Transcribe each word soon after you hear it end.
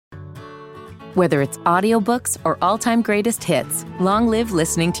Whether it's audiobooks or all-time greatest hits, long live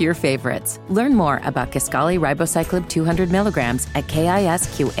listening to your favorites. Learn more about Kisqali Ribociclib 200 milligrams at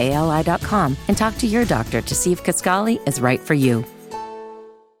KISQALI.com and talk to your doctor to see if Kisqali is right for you.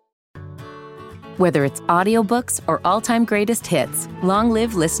 Whether it's audiobooks or all-time greatest hits, long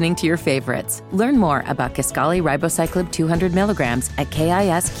live listening to your favorites. Learn more about Kisqali Ribociclib 200 milligrams at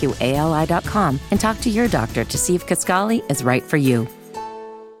KISQALI.com and talk to your doctor to see if Kisqali is right for you.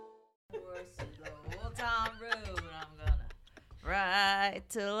 Right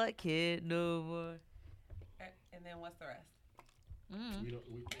till I can't no more. And then what's the rest?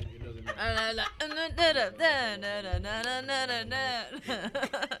 It doesn't matter.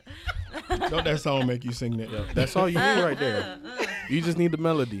 Don't that song make you sing that? Yeah, that's all you need right there. You just need the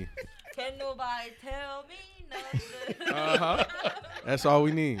melody. Can nobody tell me nothing? That's all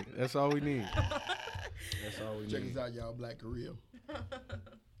we need. That's all we need. Check us out, y'all. Black Korea.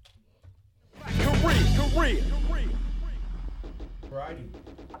 Korea. Friday.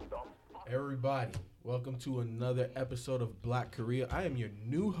 Everybody, welcome to another episode of Black Korea. I am your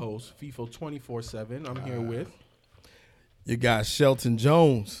new host, FIFO 24/7. I'm here with You got Shelton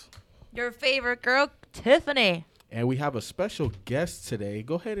Jones. Your favorite girl, Tiffany. and we have a special guest today.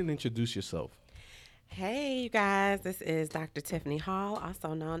 Go ahead and introduce yourself. Hey, you guys. This is Dr. Tiffany Hall,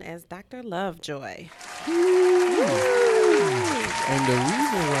 also known as Dr. Lovejoy. And the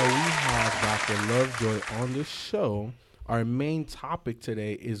reason why we have Dr. Lovejoy on this show, our main topic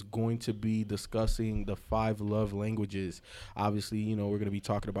today is going to be discussing the 5 love languages. Obviously, you know, we're going to be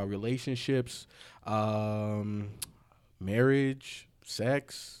talking about relationships, marriage,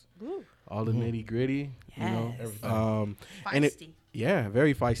 sex, all the nitty gritty. Yes. You know, Feisty. and yeah,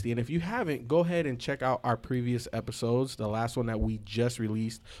 very feisty. And if you haven't, go ahead and check out our previous episodes. The last one that we just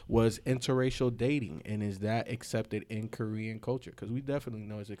released was interracial dating, and is that accepted in Korean culture? Because we definitely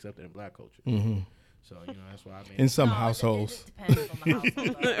know it's accepted in Black culture. Mm-hmm. So, you know, that's why I made In some households. It depends on the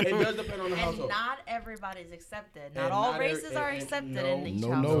household. It does depend on the And household. not everybody's accepted. Not And all not races are and accepted no, in each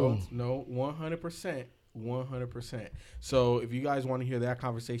no, household. No, 100%. 100%. So if you guys want to hear that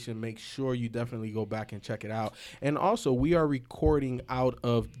conversation, make sure you definitely go back and check it out. And also, we are recording out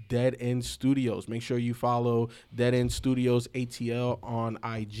of Dead End Studios. Make sure you follow Dead End Studios ATL on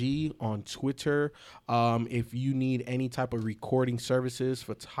IG, on Twitter. If you need any type of recording services,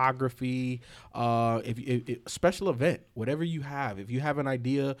 photography, if special event, whatever you have, if you have an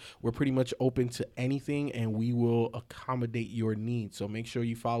idea, we're pretty much open to anything, and we will accommodate your needs. So make sure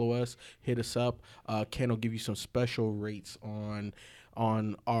you follow us, hit us up. Ken will give you some special rates on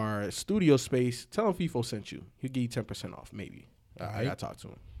our studio space. Tell him FIFO sent you. He'll give you 10% off, maybe. I gotta talk to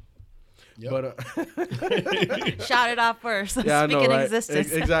him. Yep. But Shout it out first. yeah, I know, Speak in right?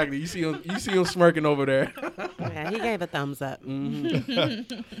 existence. Exactly. You see him smirking over there. Yeah, he gave a thumbs up.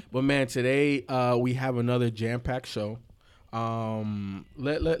 But man, today we have another jam-packed show.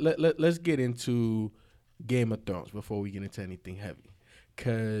 Let's get into Game of Thrones before we get into anything heavy,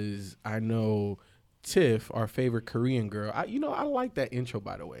 because I know Tiff, our favorite Korean girl. I like that intro,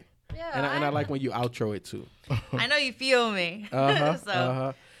 by the way. Yeah, And I like when you outro it too. I know you feel me.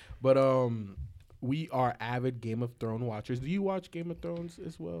 So But we are avid Game of Thrones watchers. Do you watch Game of Thrones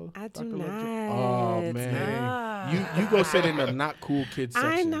as well? I do Dr. Lovejoy? not. Oh man, No. you go sit in the not cool kids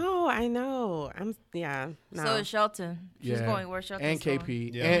section. I know. No. So is Shelton. She's Yeah. going where Shelton's And KP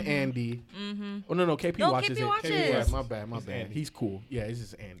Yeah. and Andy. Mm-hmm. Oh no, KP No, watches KP it. watches. Yeah, my bad. It's Andy. He's cool. Yeah, it's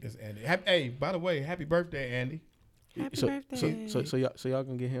just Andy. It's Andy. Hey, by the way, happy birthday, Andy. Happy so, birthday. So y'all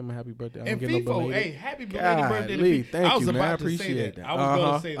can get him a happy birthday. I And don't get no FIFO, belated. hey, happy belated birthday to Golly, FIFO. thank I was you, man. I about to say appreciate that. that. I was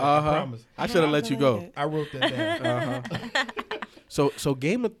going to say that. I promise. I should have let you go. belated. I wrote that down. So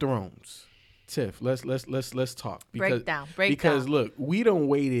Game of Thrones, Tiff. Let's talk. Breakdown. Because look, we done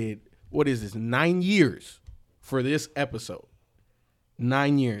waited. What is this? 9 years for this episode.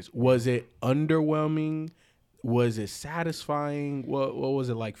 9 years. Was it underwhelming? Was it satisfying? What was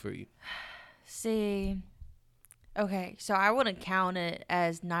it like for you? See, okay, so I wouldn't count it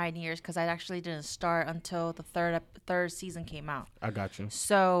as 9 years because I actually didn't start until the third season came out. I got you.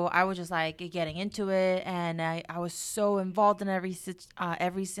 So I was just like getting into it, and I was so involved in every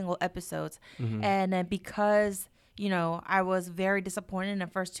single episodes, and then because I was very disappointed in the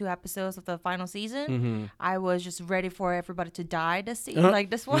first 2 episodes of the final season. I was just ready for everybody to die this season, like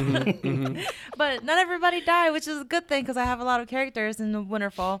this one. But not everybody died, which is a good thing because I have a lot of characters in the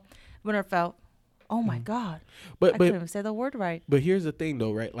Winterfell. Oh my God! I couldn't even say the word right. But here's the thing,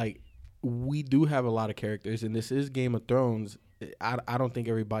 though, right? Like, we do have a lot of characters, and this is Game of Thrones. I don't think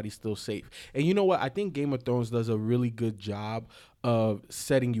everybody's still safe. And you know what? I think Game of Thrones does a really good job of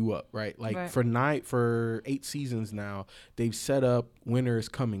setting you up, right? Like for 8 seasons now, they've set up winter is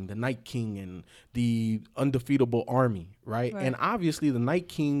coming, the Night King and the undefeatable army, right? And obviously the Night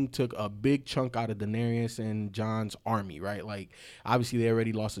King took a big chunk out of Daenerys and Jon's army, right? Like obviously they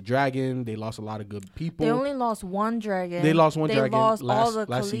already lost a dragon, they lost a lot of good people. They only lost one dragon. They lost one dragon. They lost last, all the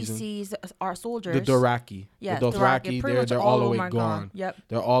last Khaleesi's our soldiers. The Dothraki. Yes, the Dothraki, they're all the way gone. Yep.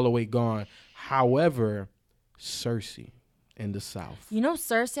 They're all the way gone. However, Cersei in the south. You know,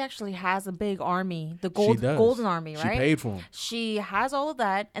 Cersei actually has a big army, the golden army, right? She paid for them. She has all of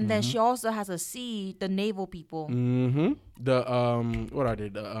that, and then she also has the naval people. Mm-hmm. The what are they?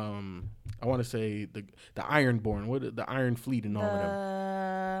 The I want to say the Ironborn. What the Iron Fleet and all of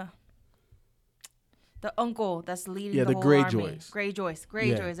them. The uncle that's leading the whole Greyjoys. army.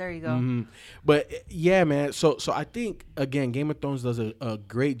 Greyjoys. There you go. Mm-hmm. But yeah, man. So I think again, Game of Thrones does a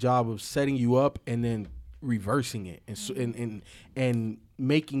great job of setting you up and then reversing it and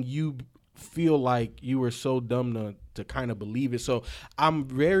making you feel like you were so dumb to kind of believe it. So I'm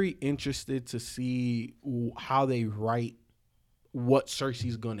very interested to see how they write what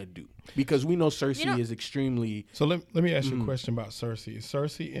Cersei's gonna do, because we know Cersei is extremely. So let me ask you a question about Cersei. Is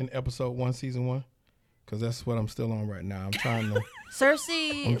Cersei in episode 1, season 1? Because that's what I'm still on right now. I'm trying to.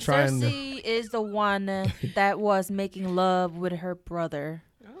 Cersei is the one that was making love with her brother.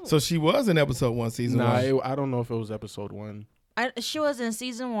 So she was in episode 1, season 1. I don't know if it was episode 1. She was in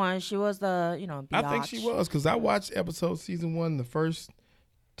season 1. She was the biatch. I think she was, because I watched episode season 1 the first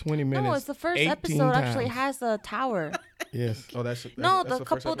 20 minutes. No, it's the first episode. Actually has a tower. Yes. Oh, that's the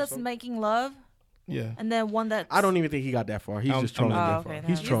couple that's making love. Yeah. And then one that I don't even think he got that far. He's just trolling. Okay,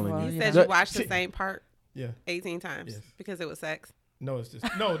 He's trolling. You said you watched the same part. Yeah. 18 times. Yes. Because it was sex. No, it's just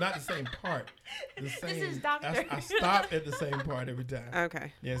not the same part. The same, this is doctor. I stop at the same part every time.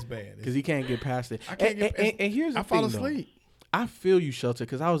 Okay. Yeah, it's bad. Because he can't get past it. I can't get past and here's the thing, fall asleep. Though. I feel you, Shelter,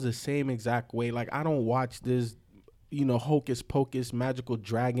 because I was the same exact way. Like, I don't watch this, hocus pocus, magical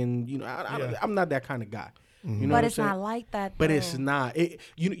dragon. I'm not that kind of guy. Mm-hmm. But it's not like that. But it's not.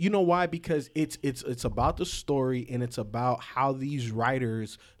 You know why? Because it's about the story, and it's about how these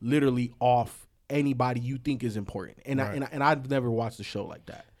writers literally off anybody you think is important. And I've never watched a show like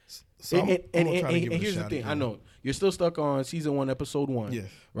that. So and here's the thing. Again. I know you're still stuck on season 1, episode 1. Yes.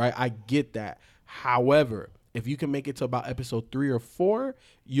 Right. I get that. However, if you can make it to about episode 3 or 4,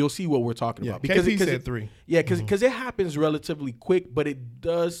 you'll see what we're talking about. Because he said 3. Yeah, because it happens relatively quick, but it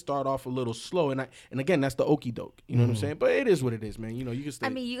does start off a little slow. And again, that's the okie doke. You know what I'm saying? But it is what it is, man. You can stay. I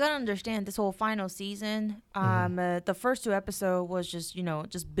mean, you gotta understand this whole final season. The first 2 episodes was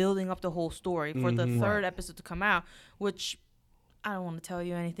just building up the whole story for the third episode to come out, which I don't want to tell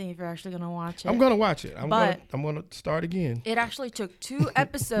you anything if you're actually going to watch it. I'm going to watch it. I'm going to start again. It actually took 2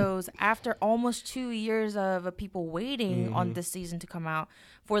 episodes after almost 2 years of people waiting on this season to come out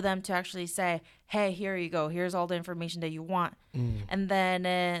for them to actually say, hey, here you go. Here's all the information that you want. And then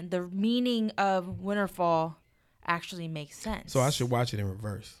the meaning of Winterfall actually makes sense. So I should watch it in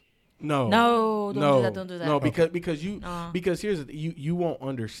reverse. Don't do that. No, because here's you won't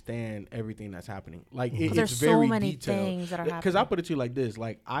understand everything that's happening. Like it's there's very so many detailed. things that are happening. Because I put it to you like this: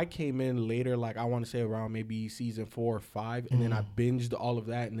 like I came in later, like I want to say around maybe season 4 or 5, and then I binged all of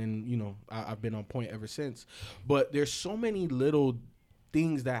that, and then I've been on point ever since. But there's so many little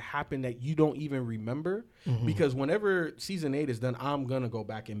things that happen that you don't even remember, because whenever season 8 is done, I'm gonna go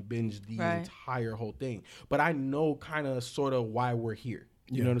back and binge the entire whole thing. But I know kind of sort of why we're here.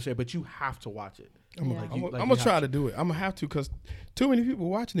 You know what I'm saying? But you have to watch it. I'm gonna try to do it. I'm gonna have to, because too many people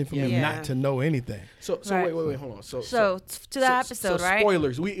watching it for me not to know anything. So wait, hold on. So to that episode, right?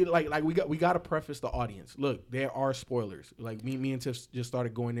 Spoilers. We got to preface the audience. Look, there are spoilers. Like me and Tiff just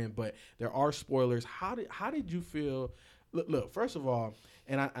started going in, but there are spoilers. How did you feel? Look. First of all,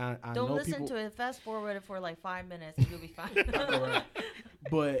 and I don't know listen people, to it. Fast forward it for like 5 minutes, and you'll be fine. Right.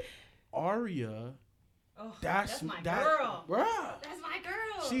 But Arya. Oh, that's my girl. Bruh. That's my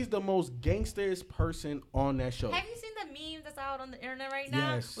girl. She's the most gangsterest person on that show. Have you seen the meme that's out on the internet right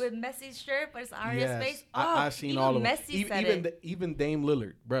now? Yes. With Messi's shirt, but it's Arya's face? I've seen all of them. Messi Even Dame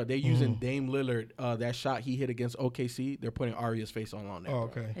Lillard, bro. They're using Dame Lillard. That shot he hit against OKC, they're putting Arya's face on there. Oh,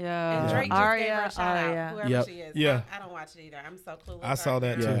 okay. Yeah. And Drake just gave her a shout Arya. out, whoever she is. Yeah. I don't watch it either. I'm so clueless. I saw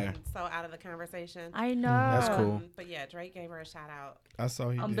that too. I'm so out of the conversation. I know. That's cool. But yeah, Drake gave her a shout out. I saw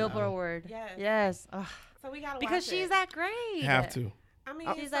he On did. Billboard. Yes. Ugh. So we gotta because watch she's it. that great. Have to. I mean,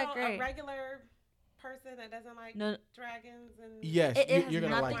 She's so that great. a regular person that doesn't like No. dragons and Yes, you're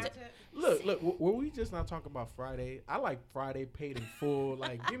gonna like nothing it. Look, were we just not talking about Friday? I like Friday Paid in Full.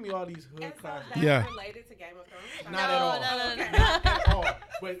 Like, give me all these hood And so classics. that's Yeah. related to Game of Thrones? Not at all. Okay. Not at all.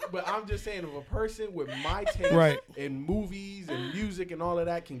 But I'm just saying, if a person with my taste Right. in movies and music and all of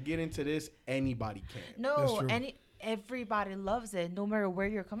that can get into this, anybody can. That's No, true. everybody loves it, no matter where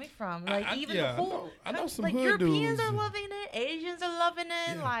you're coming from. Like even yeah, the whole, I know some like hood Europeans dudes are and- loving it, Asians are loving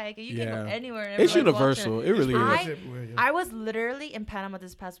it. Yeah. Like you can Yeah. go anywhere. And It's everybody's universal. watching It really Pretty is. much everywhere, yeah. I was literally in Panama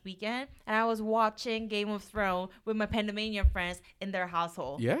this past weekend, and I was watching Game of Thrones with my Panamanian friends in their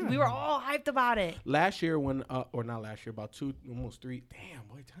household. Yeah. We were all hyped about it. Last year when, or not last year, about 2, almost 3. Damn,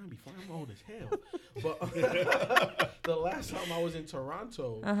 boy, time be flying. I'm old as hell. But the last time I was in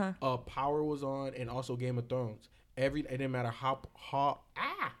Toronto, Power was on, and also Game of Thrones. It didn't matter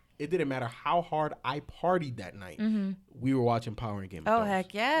it didn't matter how hard I partied that night. We were watching Power and Game of Oh Thrones.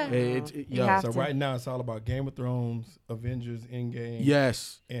 heck yeah! Yo, have So to. right now it's all about Game of Thrones, Avengers Endgame,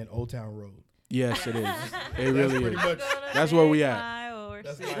 yes, and Old Town Road. yes, it is. It really pretty is. much- That's where we at.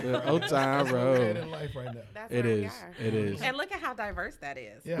 That's The Old Town That's where we're at Road. in life right now. That's It where we is. are. It is. And look at how diverse that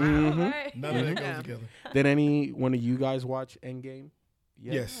is. Yeah. Mhm. None of that Yeah. goes together. Did any one of you guys watch Endgame?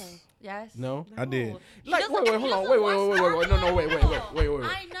 Yes. Yes. No. I did. Like, doesn't- wait, he hold on, doesn't wait, watch no, wait.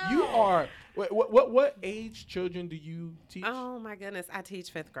 I know. You are. Wait, what age children do you teach? Oh my goodness, I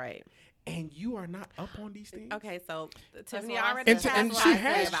teach 5th grade. And you are not up on these things. Okay, so Tiffany what I already said. has And what she I say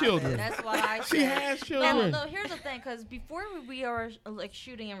has about children. this. That's what I said. She has children. No, here's the thing, because before we are like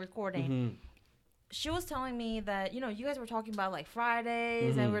shooting and recording, she was telling me that, you guys were talking about like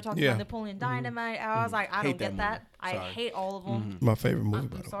Fridays and we were talking Yeah. about Napoleon Dynamite. I was like, I Hate don't that get that. movie. I Sorry. hate all of them. My favorite movie. by I'm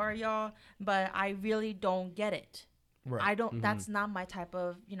the way. sorry, y'all, but I really don't get it. Right. I don't. That's not my type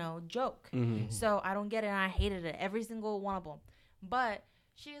of joke. So I don't get it, and I hated it, every single one of them. But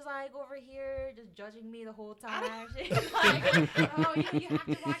she's like over here just judging me the whole time. She's like, oh, you have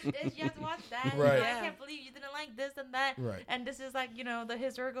to watch this, you have to watch that. Right. I can't believe you didn't like this and that. Right. And this is like the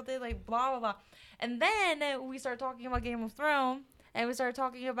historical thing, like blah blah blah. And then we start talking about Game of Thrones. And we started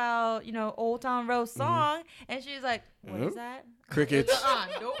talking about, Old Town Road song. And she's like, what is that? Crickets.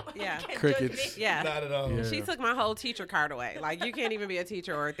 Nope. Yeah. Can't judge Crickets. me. Yeah. Not at all. Yeah. She took my whole teacher card away. Like, you can't even be a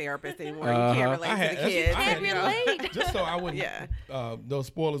teacher or a therapist anymore. Uh-huh. You can't relate I to had- the that's- kids. I had- Can't you know? relate. Just so I wouldn't, Yeah. those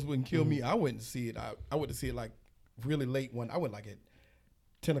spoilers wouldn't kill me. I went to see it. I went to see it like really late I went like at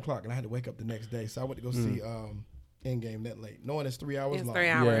 10 o'clock and I had to wake up the next day. So I went to go see Endgame that late, knowing it's 3 hours It's long. 3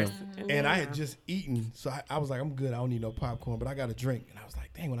 hours. And I had just eaten, so I was like, I'm good. I don't need no popcorn, but I got a drink. And I was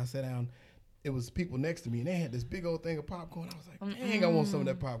like, dang, when I sat down, it was people next to me, and they had this big old thing of popcorn. I was like, dang, I want some of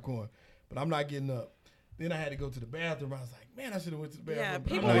that popcorn, but I'm not getting up. Then I had to go to the bathroom. I was like, man, I should have went to the bathroom. Yeah,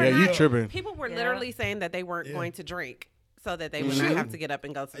 but I'm people not were yeah, you not- tripping. People were Yeah. literally saying that they weren't Yeah. going to drink so that they would not have to get up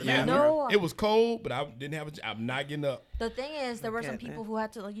and go to the Yeah, bathroom. No. it was cold, but I didn't have I'm not getting up. The thing is, there were some Goodness. people who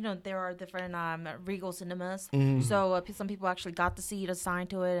had to, there are different Regal cinemas. Mm-hmm. So some people actually got the seat assigned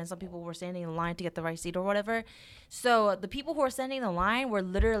to it, and some people were standing in line to get the right seat or whatever. So the people who were standing in the line were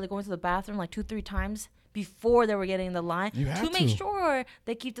literally going to the bathroom like 2-3 times before they were getting in the line You have to make to. sure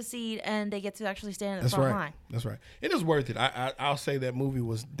they keep the seat and they get to actually stand in the That's front right. line. That's right. It is worth it. I'll say that movie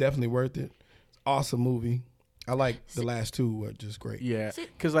was definitely worth it. Awesome movie. I like the last two were just great. Yeah,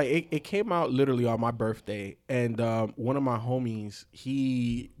 because like it came out literally on my birthday, and one of my homies,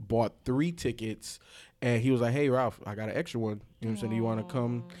 he bought 3 tickets, and he was like, "Hey Ralph, I got an extra one. You know what I'm saying? Do you want to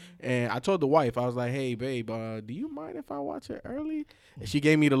come?" And I told the wife, I was like, "Hey babe, do you mind if I watch it early?" And she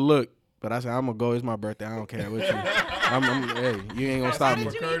gave me the look. But I said, I'm going to go. It's my birthday. I don't care what you. Hey, you ain't going to stop Why me.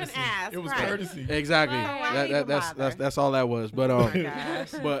 did you even ask? It was Right. courtesy. Exactly. Why even bother? That's all that was. But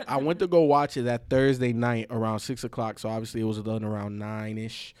gosh. but I went to go watch it that Thursday night around 6 o'clock. So obviously it was done around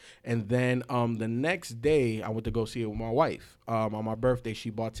 9ish. And then the next day I went to go see it with my wife. On my birthday,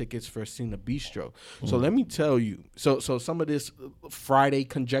 she bought tickets for Cine Bistro. So let me tell you. So some of this Friday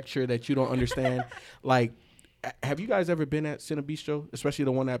conjecture that you don't understand, like. Have you guys ever been at Cine Bistro, especially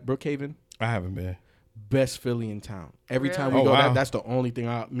the one at Brookhaven? I haven't been. Best Philly in town. Every Really? time we Oh, go, wow. that's the only thing.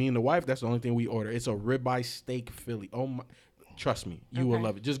 Me and the wife, that's the only thing we order. It's a ribeye steak Philly. Oh my, trust me, you will Okay.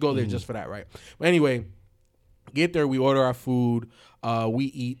 love it. Just go there just for that, right? But anyway, get there. We order our food. We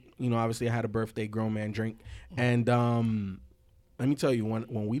eat. Obviously, I had a birthday grown man drink, and let me tell you,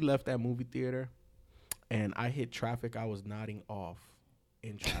 when we left that movie theater, and I hit traffic, I was nodding off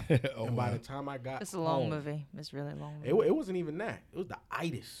in traffic. Oh, and by wow. the time I got It's a long home, movie. It's really a long movie. it wasn't even that. It was the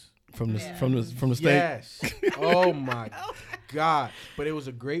itis. From the state. Yes. Oh my God. But it was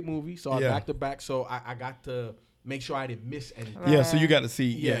a great movie. So I Yeah. back to back. So I got to make sure I didn't miss anything. Yeah, so you got to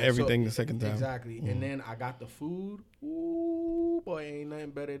see so- everything the second time. Exactly. And then I got the food. Ooh, food, boy, ain't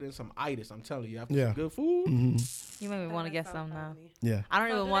nothing better than some itis. I'm telling you, after Yeah. some good food. You made me want to get some now. Yeah. I don't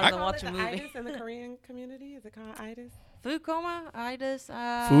So even do want they to call watch it a the movie. itis in the Korean community? Is it called itis? Food coma, itis.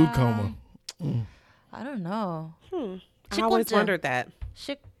 Food coma. I don't know. I always 식곤증. wondered that.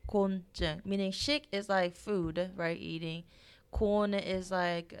 식곤증, meaning shik is like food, right? Eating. 곤 is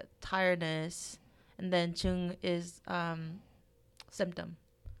like tiredness, and then 증 is symptom.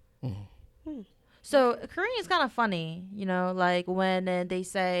 So Korean is kind of funny, you know, like when they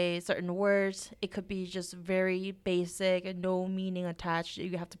say certain words, it could be just very basic and no meaning attached.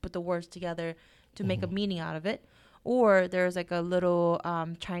 You have to put the words together to make a meaning out of it. Or there's like a little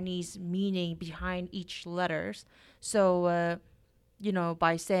Chinese meaning behind each letters. So, you know,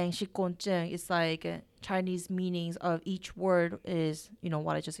 by saying 식곤증, it's like Chinese meanings of each word is, you know,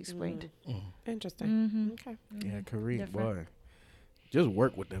 what I just explained. Interesting. Okay. Yeah, Korean, Different. boy. Just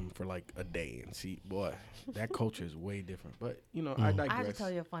work with them for like a day and see, boy, that culture is way different. But, you know, I digress. I have to tell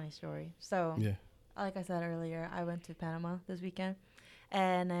you a funny story. So, Yeah. like I said earlier, I went to Panama this weekend,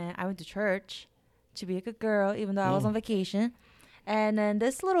 and I went to church to be a good girl, even though I was on vacation. And then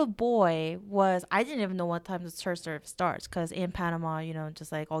this little boy I didn't even know what time the church service starts, because in Panama, you know,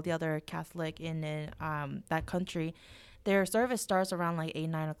 just like all the other Catholic in that country, their service starts around like 8,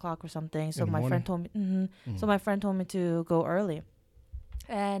 9 o'clock or something. So In the my morning? friend told me, so my friend told me to go early.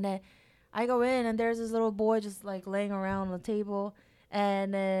 And I go in, and there's this little boy just like laying around on the table.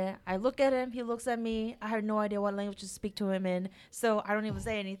 And I look at him. He looks at me. I had no idea what language to speak to him in. So I don't even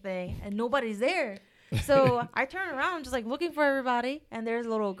say anything. And nobody's there. So I turn around just like looking for everybody. And there's a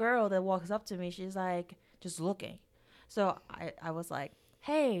little girl that walks up to me. She's like just looking. So I was like,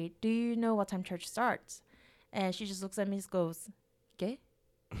 hey, do you know what time church starts? And she just looks at me and goes, ¿Qué?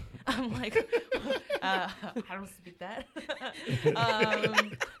 I'm like, I don't speak that.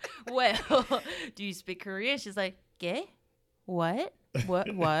 Well, do you speak Korean? She's like, ¿Qué? What?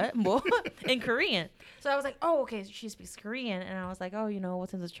 What? In Korean. So I was like, oh, okay. So she speaks Korean. And I was like, oh, you know, what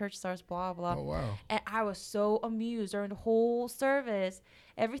time the church starts, blah, blah. Oh, wow. And I was so amused during the whole service.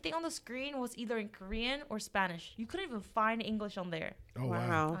 Everything on the screen was either in Korean or Spanish. You couldn't even find English on there. Oh,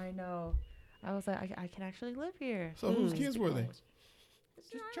 wow. I know. I was like, I can actually live here. So whose kids were they?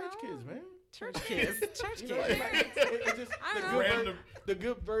 Just church kids, man. Church kids. Church You know, kids. it's just the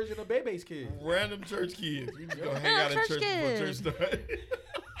good version of Bebe's kids. Random church kids. We just gonna hang Yeah, out in church church before church kids. started.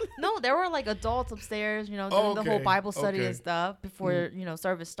 No, there were like adults upstairs, you know, doing the whole Okay, Bible study okay. and stuff before, you know,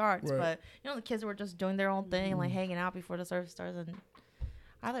 service starts. Right. But, you know, the kids were just doing their own thing, like hanging out before the service starts. And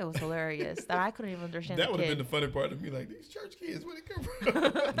I thought it was hilarious that I couldn't even understand That the would have kid. been the funny part of me. Like, these church kids, where they come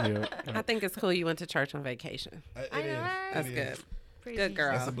from? Yeah. I think it's cool you went to church on vacation. I know, right? That's It good. is. Pretty Good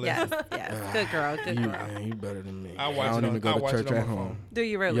girl. That's a Yes, blessing. yes. Good girl. Good You, girl. man, you better than me. I watch don't it on- even go I to watch it church on at my home. phone. Do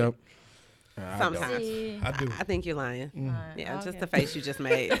you really? Yep. I don't. Sometimes. See? I do. I think you're lying. Yeah, Okay. just the face you just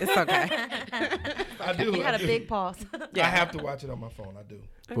made. It's okay. I do. You had I a do. big pause. I have to watch it on my phone. I do.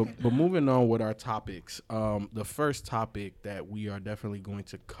 But moving on with our topics, the first topic that we are definitely going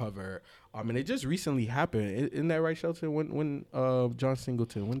to cover, and it just recently happened. Isn't that right, Shelton? When John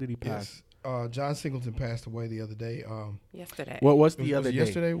Singleton, when did he pass? Yes. John Singleton passed away the other day. Yesterday. What was Was the other it day?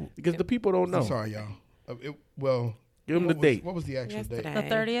 yesterday? Because the people don't know. I'm sorry, y'all. Well, Give them the what date. What was the actual date? Yesterday.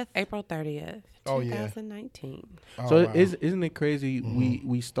 The 30th? April 30th. Oh, yeah. 2019. Oh, So wow. isn't it crazy?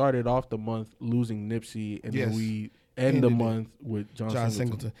 We started off the month losing Nipsey, and Yes. then we end the Ended it. month with John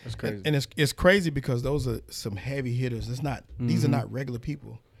Singleton. That's crazy. And it's crazy because those are some heavy hitters. It's not. These are not regular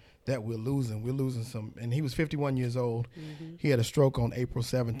people that we're losing. We're losing some. And he was 51 years old. He had a stroke on April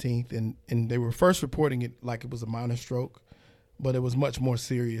 17th, and they were first reporting it like it was a minor stroke, but it was much more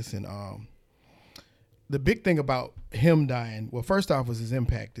serious. And the big thing about him dying, well, first off, was his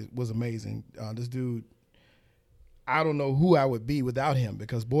impact. It was amazing. This dude, I don't know who I would be without him,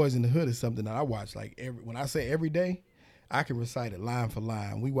 because Boys in the Hood is something that I watch like when I say every day, I can recite it line for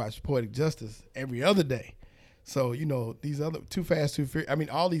line. We watch Poetic Justice every other day. So, you know, these other Too Fast, Too Furious, I mean,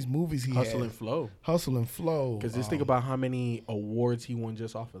 all these movies he Hustle had. and Flow. Hustle and Flow. Because just think about how many awards he won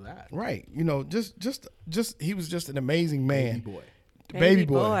just off of that. Right. You know, just he was just an amazing man. Baby boy. Baby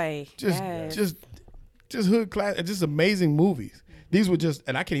boy. Yes. Just hood class, just amazing movies. These were just,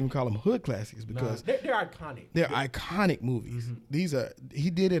 and I can't even call them hood classics because They're iconic. they're iconic movies. These are, he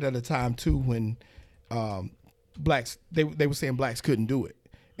did it at a time too when blacks, they were saying blacks couldn't do it,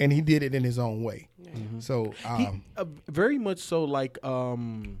 and he did it in his own way. So Very much so like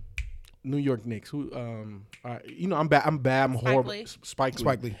New York Knicks. Who? I'm bad. I'm bad. I'm horrible. Lee? Spike Lee.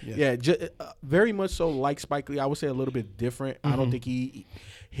 Spike Lee. Yeah. Very much so like Spike Lee. I would say a little bit different. I don't think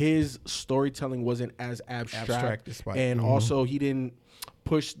his storytelling wasn't as abstract as Spike. And also he didn't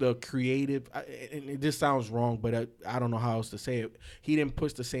push the creative. And this sounds wrong, but I don't know how else to say it. He didn't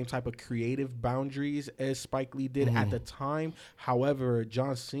push the same type of creative boundaries as Spike Lee did at the time. However,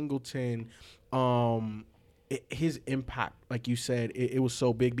 John Singleton. His impact, like you said, it was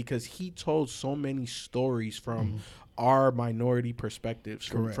so big because he told so many stories from our minority perspectives,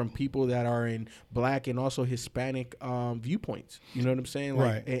 from people that are in Black and also Hispanic viewpoints. You know what I'm saying?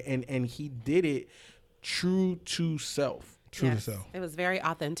 Like, right. And he did it true to self. True to self. It was very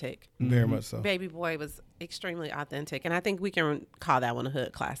authentic. Very much so. Baby Boy was extremely authentic, and I think we can call that one a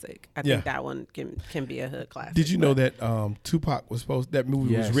hood classic. I think that one can be a hood classic. Did you know that Tupac was that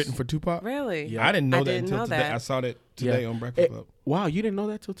movie was written for Tupac? Really? Yeah. I didn't know that until today. I saw that today on Breakfast Club. Wow, you didn't know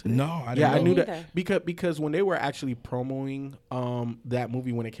that till today? No, I didn't know. I knew that because when they were actually promoting that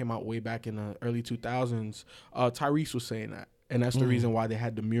movie when it came out way back in the early 2000s, Tyrese was saying that. And that's the reason why they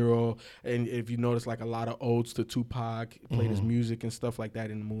had the mural. And if you notice, like a lot of odes to Tupac, played his music and stuff like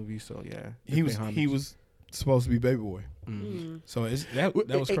that in the movie. So yeah, he was supposed to be Baby Boy. So that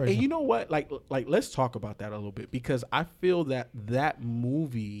was crazy. And you know what? Like let's talk about that a little bit because I feel that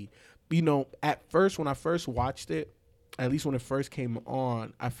movie, at first when I first watched it, at least when it first came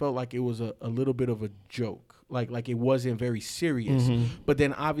on, I felt like it was a little bit of a joke. Like it wasn't very serious. But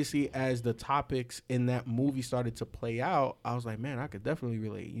then obviously as the topics in that movie started to play out, I was like, man, I could definitely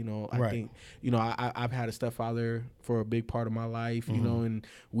relate. I think, I've had a stepfather for a big part of my life, and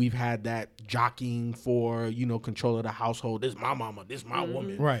we've had that jockeying for, control of the household. This is my mama, this is my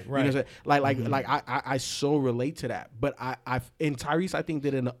woman. Right. You know what I'm saying? I so relate to that. But and Tyrese, I think,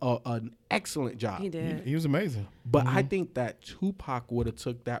 did an excellent job. He did. He was amazing. But I think that Tupac would have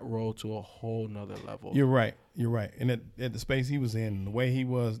took that role to a whole nother level. You're right. And at the space he was in, the way he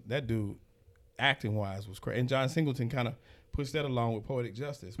was, that dude, acting-wise, was crazy. And John Singleton kind of pushed that along with Poetic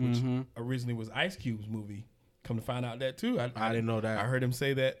Justice, which originally was Ice Cube's movie. Come to find out that, too. I didn't know that. I heard him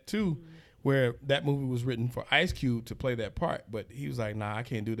say that, too, where that movie was written for Ice Cube to play that part. But he was like, nah, I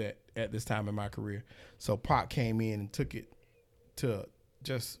can't do that at this time in my career. So Pac came in and took it to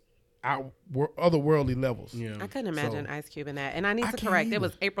just otherworldly levels. Yeah. I couldn't imagine Ice Cube in that. And I need to correct, it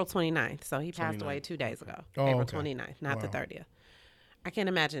was April 29th. So he passed away 2 days ago. April 29th, not the 30th. I can't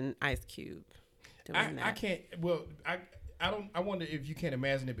imagine Ice Cube doing that. I can't. Well, I wonder if you can't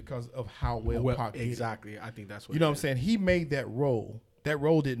imagine it because of how well Pac did. Exactly. I think that's what you know what I'm saying. He made that role. That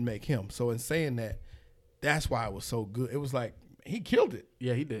role didn't make him. So in saying that, that's why it was so good. It was like he killed it.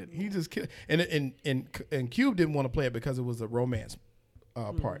 Yeah, he did. He just killed. And Cube didn't want to play it because it was a romance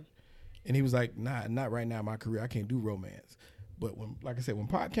part. And he was like, nah, not right now in my career. I can't do romance. But when, like I said, when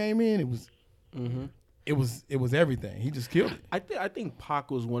Pac came in, it was everything. He just killed it. I think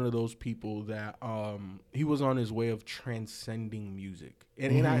Pac was one of those people that he was on his way of transcending music.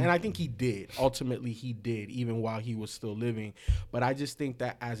 And I think he did. Ultimately, he did, even while he was still living. But I just think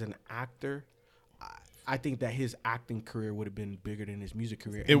that as an actor, I think that his acting career would have been bigger than his music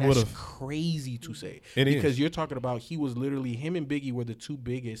career. It would have. Crazy to say. Because you're talking about him and Biggie were the two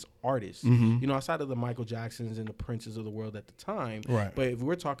biggest artists. Outside of the Michael Jacksons and the Princes of the world at the time. Right. But if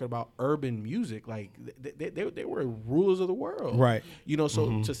we're talking about urban music, like they were rulers of the world. Right.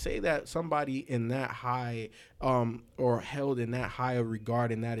 So to say that somebody in that high or held in that high of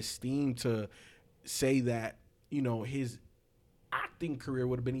regard and that esteem, to say that, his acting career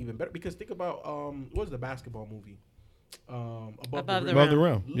would have been even better, because think about what was the basketball movie, Above the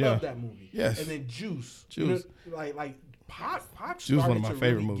Rim. Love that movie. Yes. And then Juice. Like Pac Juice, one of my started to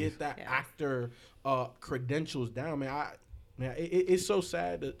favorite really movies. get that actor credentials down. Man, it's so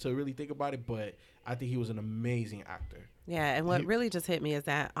sad to really think about it, but I think he was an amazing actor. Yeah, and what really just hit me is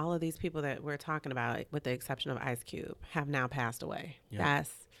that all of these people that we're talking about, with the exception of Ice Cube, have now passed away. Yeah.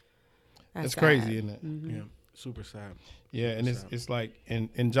 That's crazy, isn't it? Yeah. Super sad. Yeah, and it's like,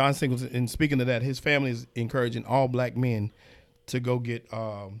 and John Singleton, and speaking of that, his family is encouraging all black men to go get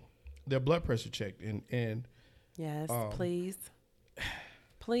their blood pressure checked. And yes, please.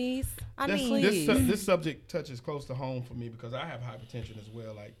 This subject touches close to home for me because I have hypertension as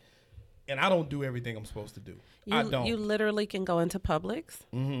well. Like, and I don't do everything I'm supposed to do. I don't. You literally can go into Publix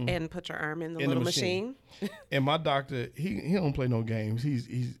and put your arm in the little machine. And my doctor, he don't play no games.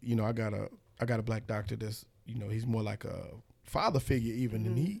 He's I got a black doctor that's, he's more like a father figure even,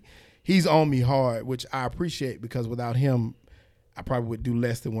 and he's on me hard, which I appreciate, because without him, I probably would do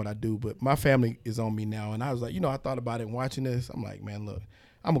less than what I do. But my family is on me now, and I was like, I thought about it and watching this. I'm like, man, look,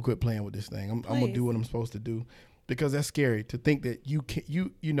 I'm gonna quit playing with this thing. I'm gonna do what I'm supposed to do, because that's scary to think that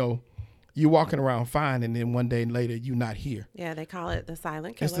you're walking around fine, and then one day later you're not here. Yeah, they call it the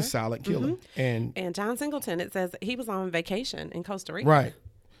silent killer. It's the silent killer. And John Singleton, it says he was on vacation in Costa Rica. Right.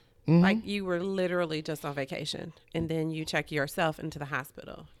 Like you were literally just on vacation, and then you check yourself into the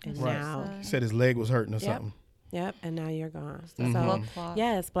hospital, and now he said his leg was hurting or something. Yep, and now you're gone. So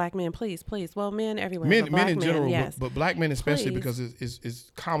Yes, black men, please. Well, men everywhere. Men in general, yes. but black men especially, Please. because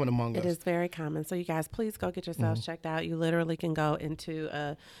it's common among us. It is very common. So you guys, please go get yourselves checked out. You literally can go into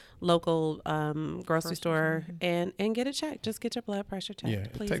a local grocery store and get it checked. Just get your blood pressure checked. Yeah,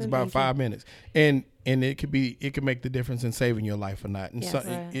 please, it takes and about thank 5 minutes, and it could make the difference in saving your life or not. And Yes. so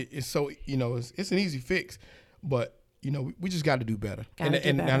Right. it's so it's an easy fix, but we just got to do better. Gotta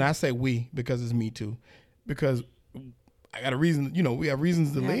do better. And I say we because it's me too, because I got a reason. We have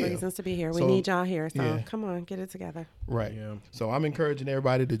reasons to We have live. reasons to be here. So, We need y'all here. So yeah. come on, get it together. Right. Yeah. So I'm encouraging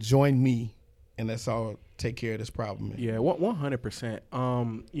everybody to join me, and let's all take care of this problem. Yeah, 100%.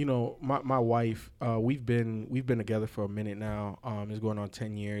 My wife, we've been together for a minute now. It's going on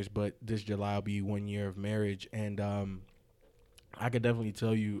 10 years, but this July will be 1 year of marriage, and I could definitely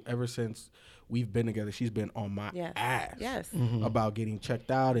tell you, ever since we've been together, she's been on my ass Yes. about getting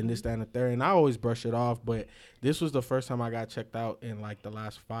checked out and this, that, and the third. And I always brush it off, but this was the first time I got checked out in like the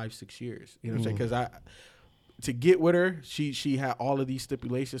last 5-6 years. You know what I'm saying? Because to get with her, she had all of these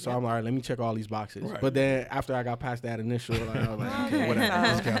stipulations. So I'm like, all right, let me check all these boxes. Right. But then after I got past that initial, I was like, okay, Okay,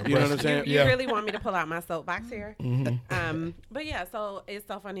 whatever. so- You know what I'm saying? You really want me to pull out my soapbox here? Mm-hmm. But yeah, so it's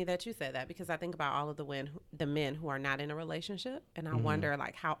so funny that you said that, because I think about all of the men who are not in a relationship, and I wonder,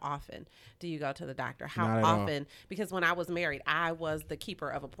 like, how often do you go to the doctor? How Not at all. often? Because when I was married, I was the keeper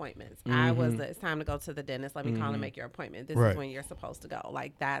of appointments. I was it's time to go to the dentist. Let me call and make your appointment. This Right. is when you're supposed to go.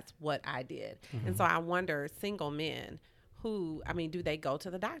 Like, that's what I did. And so I wonder, single men who, I mean, do they go to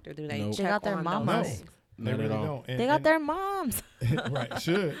the doctor? Do they Nope. check They got their on mom those on. things? They Not at really all. don't. they got their moms. right.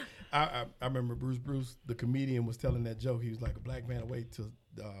 Should. I remember Bruce, the comedian, was telling that joke. He was like, a black man wait till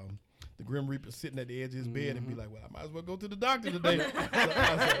the Grim Reaper sitting at the edge of his bed and be like, well, I might as well go to the doctor today. So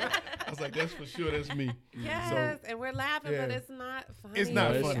I was like, that's for sure. That's me. Yes, and we're laughing, but yeah. it's not funny. It's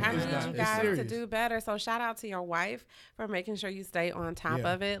not funny. I It's need not. you It's guys to serious. do better. So shout out to your wife for making sure you stay on top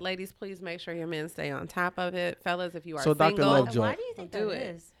Yeah. of it. Ladies, please make sure your men stay on top of it. Fellas, if you are So, Dr. single, Lovejoy. Why do you think Do that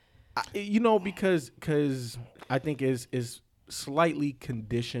it. is? Because I think is slightly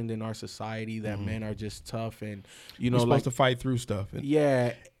conditioned in our society that men are just tough, and We're supposed to fight through stuff.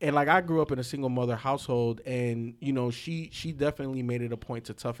 yeah, and like I grew up in a single mother household, and she definitely made it a point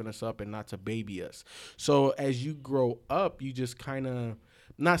to toughen us up and not to baby us. So as you grow up, you just kind of,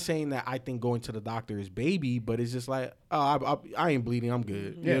 not saying that I think going to the doctor is baby, but it's just like, oh, I ain't bleeding, I'm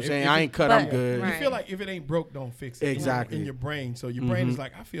good. You know what I'm saying? I ain't cut, I'm good. Right. You feel like if it ain't broke, don't fix it. Exactly. In your brain. So your brain is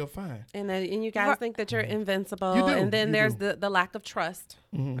like, I feel fine. and you guys think that you're invincible. You do. And then You there's do. the lack of trust.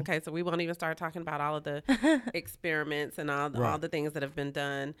 Okay, so we won't even start talking about all of the experiments and all the things that have been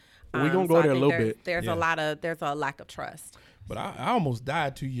done. We gonna go so I there a think little bit. There's Yeah. there's a lack of trust. But I almost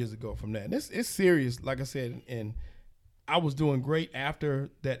died 2 years ago from that. And it's serious, like I said, and I was doing great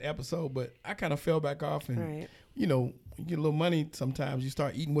after that episode, but I kind of fell back off. And, Right. you get a little money sometimes. You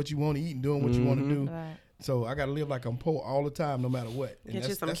start eating what you want to eat and doing what you want to do. Right. So I got to live like I'm poor all the time, no matter what. And Get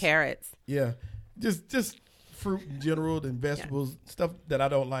you some that's- carrots. Yeah. Just fruit in general and vegetables, stuff that I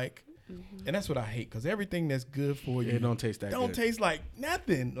don't like. And that's what I hate, because everything that's good for you It don't taste that don't good. taste like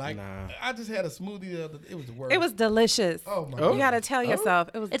nothing. Like, Nah. I just had a smoothie the other day. It was the worst. It was delicious. Oh, my Oh. God. You got to tell yourself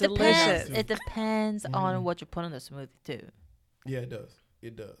it was It delicious. depends. It depends on what you put in the smoothie too. Yeah, it does.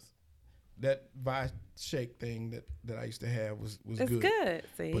 It does. That Vice shake thing that I used to have was It's good. good.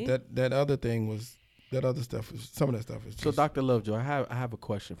 See, But that other thing was, that other stuff was, some of that stuff is just. So, Dr. Lovejoy, I have a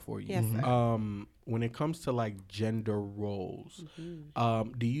question for you. Yes, sir. When it comes to like gender roles,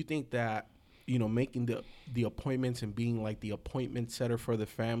 Mm-hmm. do you think that making the appointments and being like the appointment setter for the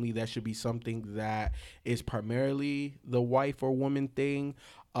family, that should be something that is primarily the wife or woman thing,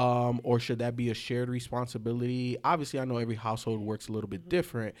 or should that be a shared responsibility? Obviously, I know every household works a little bit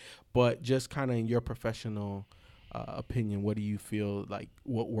different, but just kind of in your professional opinion, what do you feel like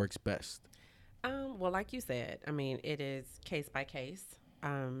what works best? Well, like you said, I mean, it is case by case.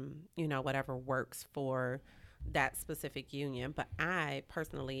 Whatever works for that specific union. But I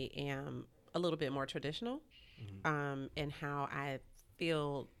personally am a little bit more traditional in how I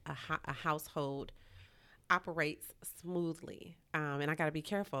feel a household operates smoothly. And I got to be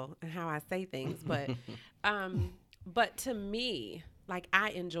careful in how I say things. But to me, like, I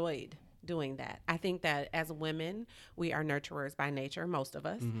enjoyed doing that. I think that as women, we are nurturers by nature, most of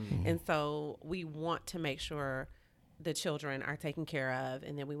us. And so we want to make sure the children are taken care of,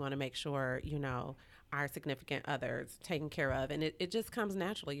 and then we want to make sure, our significant others taken care of. And it just comes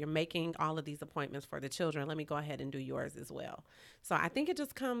naturally. You're making all of these appointments for the children. Let me go ahead and do yours as well. So I think it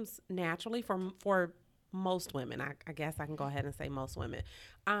just comes naturally for most women. I guess I can go ahead and say most women.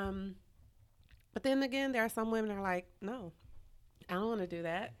 But then again, there are some women that are like, no, I don't want to do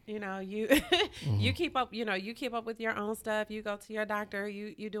that. You know, you you keep up, you keep up with your own stuff. You go to your doctor,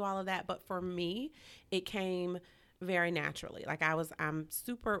 you do all of that. But for me, it came very naturally. Like I'm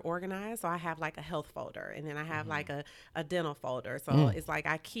super organized. So I have like a health folder, and then I have like a dental folder. So it's like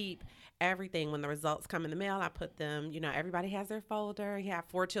I keep everything. When the results come in the mail, I put them, everybody has their folder. You have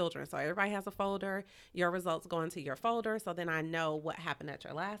 4 children. So everybody has a folder. Your results go into your folder. So then I know what happened at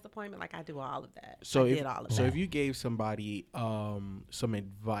your last appointment. Like I do all of that. So So if you gave somebody some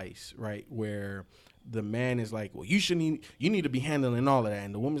advice, right, where the man is like, well, you need to be handling all of that,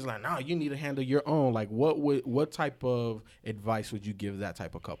 and the woman's like, no, you need to handle your own. Like, what type of advice would you give that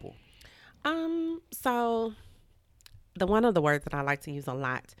type of couple? So one of the words that I like to use a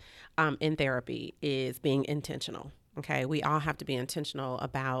lot in therapy is being intentional. Okay, we all have to be intentional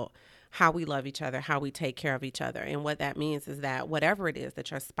about how we love each other, how we take care of each other. And what that means is that whatever it is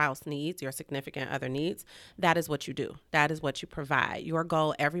that your spouse needs, your significant other needs, that is what you do. That is what you provide. Your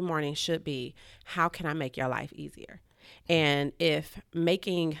goal every morning should be, how can I make your life easier? And if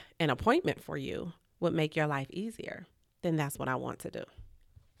making an appointment for you would make your life easier, then that's what I want to do.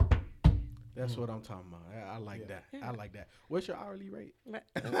 That's what I'm talking about. I like that. Yeah. I like that. What's your hourly rate?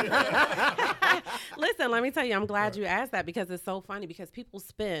 Listen, let me tell you, I'm glad you asked that, because it's so funny, because people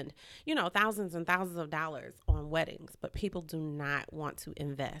spend, thousands and thousands of dollars on weddings, but people do not want to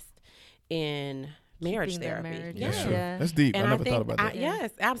invest in marriage therapy. Yeah. That's deep. And I never thought about that.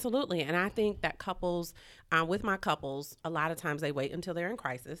 Yes, absolutely. And I think that couples, with my couples, a lot of times they wait until they're in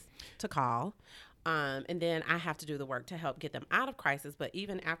crisis to call. And then I have to do the work to help get them out of crisis. But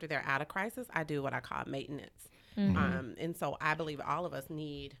even after they're out of crisis, I do what I call maintenance. And so I believe all of us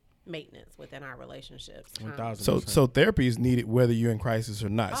need maintenance within our relationships. 1,000%. So therapy is needed whether you're in crisis or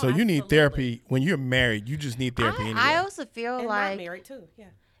not. So you need therapy when you're married. You just need therapy anyway. I also feel and like not married too. Yeah.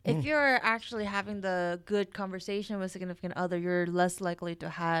 If you're actually having the good conversation with a significant other, you're less likely to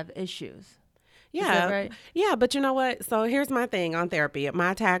have issues. Yeah. Right? Yeah. But you know what? So here's my thing on therapy.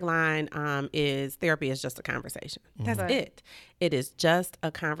 My tagline is therapy is just a conversation. That's it. It is just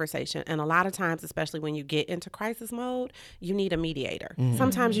a conversation. And a lot of times, especially when you get into crisis mode, you need a mediator.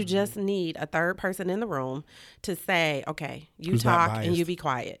 Sometimes you just need a third person in the room to say, okay, you talk and you be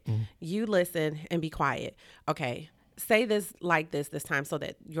quiet. You listen and be quiet. Okay. Say this like this time, so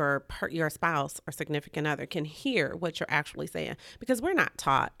that your spouse or significant other can hear what you're actually saying, because we're not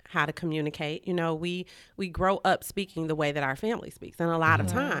taught how to communicate. We grow up speaking the way that our family speaks, and a lot of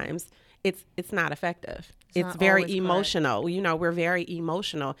times it's not effective. It's very emotional. We're very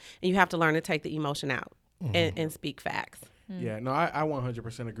emotional, and you have to learn to take the emotion out and speak facts. Yeah, no, I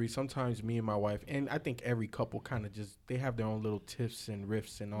 100% agree. Sometimes me and my wife, and I think every couple kind of they have their own little tiffs and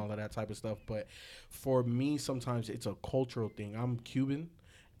riffs and all of that type of stuff. But for me, sometimes it's a cultural thing. I'm Cuban,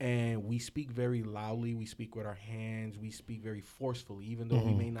 and we speak very loudly. We speak with our hands. We speak very forcefully, even though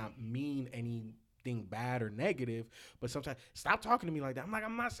we may not mean anything bad or negative, but sometimes stop talking to me like that. I'm like,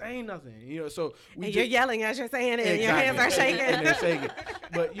 I'm not saying nothing, so you're yelling as you're saying it, and your hands are shaking. And they're shaking.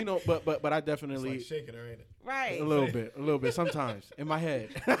 But but I definitely it's like shaking her, ain't it? Right. A little bit sometimes in my head.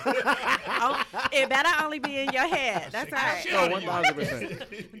 It better only be in your head. That's right. No,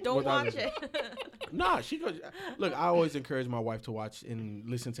 1,000%. Don't watch it. Nah, she goes. Look, I always encourage my wife to watch and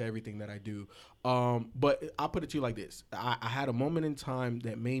listen to everything that I do. But I'll put it to you like this: I had a moment in time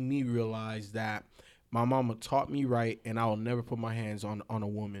that made me realize that my mama taught me right, and I will never put my hands on a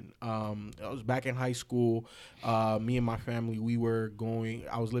woman. I was back in high school. Me and my family,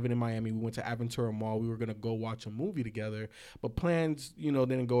 I was living in Miami. We went to Aventura Mall. We were going to go watch a movie together. But plans,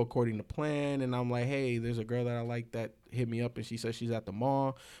 didn't go according to plan. And I'm like, hey, there's a girl that I like that hit me up, and she says she's at the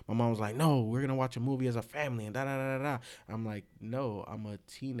mall. My mom was like, no, we're going to watch a movie as a family, and da-da-da-da-da. I'm like, no, I'm a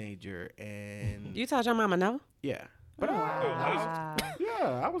teenager. And you told your mama no? Yeah. But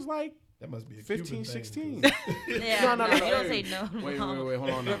I was like, that must be a 15, 16. Yeah. No. You don't say no. Wait, hold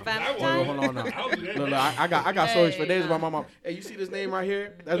on now. Hold on now. Look, I got stories for days about my mom. Hey, you see this name right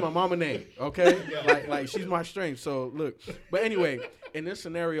here? That's my mama name, okay? Like she's my strength. So look. But anyway, in this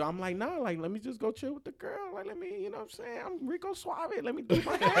scenario, I'm like, nah, like let me just go chill with the girl. Like let me, you know what I'm saying? I'm Rico Suave. Let me do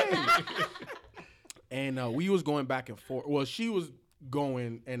my thing. And we was going back and forth. Well, she was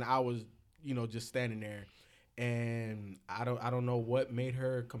going, and I was, just standing there. And I don't know what made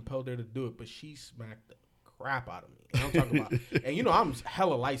her compelled her to do it, but she smacked the crap out of me. And I'm talking about, and you know, I'm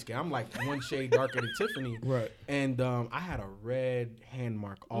hella light skinned. I'm like one shade darker than Tiffany. Right. And I had a red hand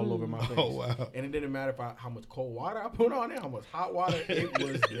mark all over my face. Oh, wow. And it didn't matter how much cold water I put on it, how much hot water, it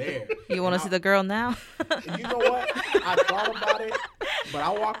was there. You want to see the girl now? You know what? I thought about it, but I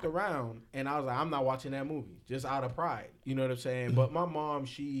walked around and I was like, I'm not watching that movie just out of pride. You know what I'm saying? But my mom,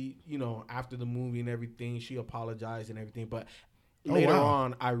 she, you know, after the movie and everything, she apologized and everything. But later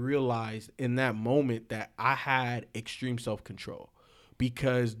on, I realized in that moment that I had extreme self-control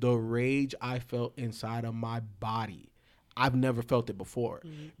because the rage I felt inside of my body, I've never felt it before.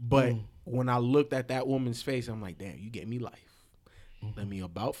 But when I looked at that woman's face, I'm like, damn, you gave me life. Let me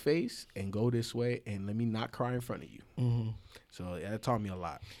about face and go this way and let me not cry in front of you. So yeah, that taught me a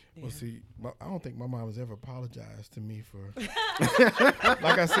lot. Well, see, I don't think my mom has ever apologized to me for,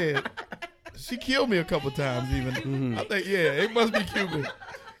 like I said, she killed me a couple times even. I think, it must be Cuban.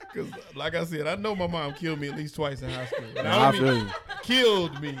 Because, like I said, I know my mom killed me at least twice in high school. I feel you.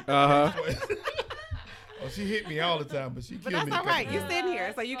 Killed me. Oh, she hit me all the time, but she killed me. But that's all right. You sitting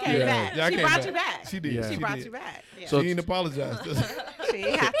here, so you came back. Yeah, she brought you back. She did. Yeah. She brought you back. Yeah. So she didn't apologize. She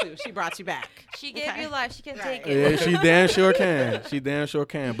ain't have to. She brought you back. She gave you life. She can take it. Yeah, she damn sure can. She damn sure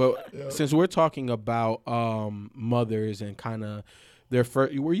can. But since we're talking about mothers and kind of their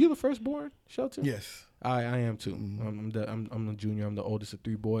first, were you the firstborn, Shelton? Yes. I am too. I'm the junior. I'm the oldest of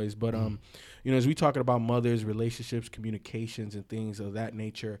 3 boys. But you know, as we talking about mothers, relationships, communications, and things of that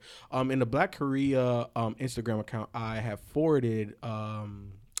nature, in the Black Korea Instagram account, I have forwarded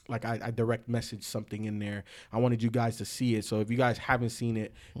like I direct message something in there. I wanted you guys to see it. So if you guys haven't seen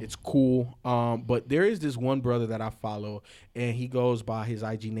it, it's cool. But there is this one brother that I follow, and he goes by his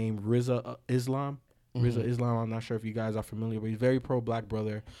IG name Riza Islam. Riza Islam, I'm not sure if you guys are familiar, but he's very pro-black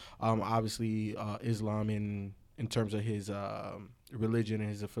brother. Obviously, Islam in terms of his religion and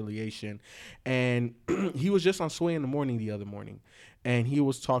his affiliation. And he was just on Sway in the Morning the other morning, and he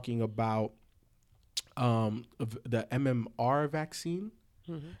was talking about the MMR vaccine.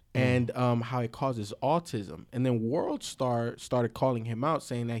 And how it causes autism. And then World Star started calling him out,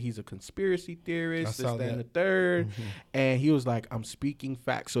 saying that he's a conspiracy theorist, this, that, and the third. And he was like, I'm speaking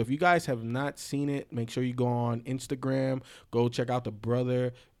facts. So if you guys have not seen it, make sure you go on Instagram, go check out the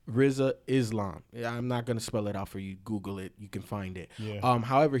brother Riza Islam. I'm not going to spell it out for you. Google it. You can find it.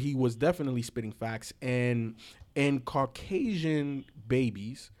 However, he was definitely spitting facts. And in Caucasian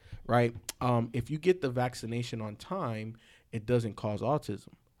babies, right, if you get the vaccination on time, it doesn't cause autism.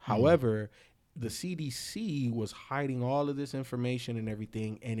 However, the CDC was hiding all of this information and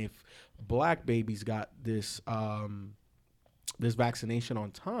everything. And if black babies got this this vaccination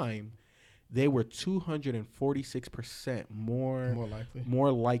on time, they were 246%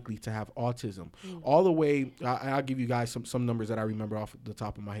 more likely to have autism. All the way, I'll give you guys some numbers that I remember off the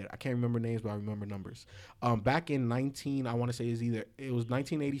top of my head. I can't remember names, but I remember numbers. Back in I want to say it was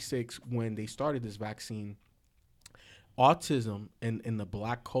 1986 when they started this vaccine. Autism in the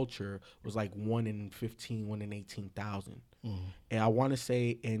black culture was like 1 in 15, 1 in 18,000. And I want to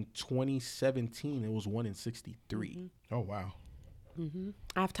say in 2017, it was 1 in 63. Oh, wow.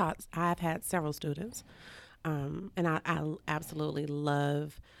 I've had several students, and I absolutely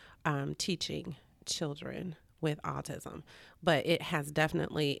love teaching children with autism, but it has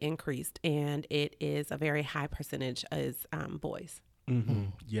definitely increased, and it is a very high percentage as boys.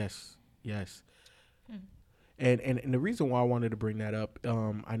 Yes. And the reason why I wanted to bring that up,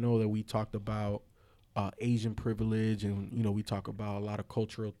 I know that we talked about Asian privilege, and you know, we talk about a lot of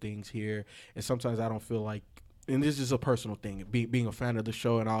cultural things here, and sometimes I don't feel like, and this is a personal thing, being a fan of the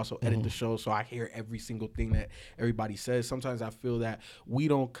show, and I also edit the show, so I hear every single thing that everybody says. Sometimes I feel that we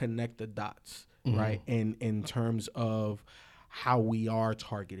don't connect the dots, right, in terms of how we are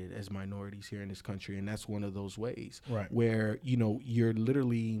targeted as minorities here in this country, and that's one of those ways, right, where, you know, you're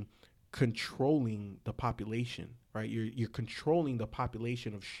literally controlling the population, right? You're controlling the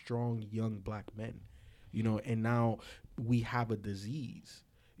population of strong young black men, you know, and now we have a disease,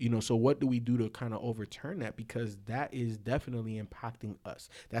 you know. So what do we do to kind of overturn that? Because that is definitely impacting us.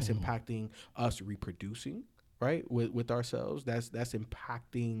 That's impacting us reproducing, right, with ourselves. That's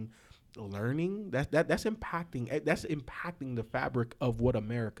impacting learning. That's impacting the fabric of what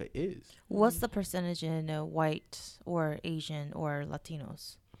America is. What's the percentage in white or Asian or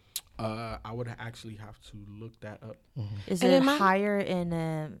Latinos? I would actually have to look that up. Is it higher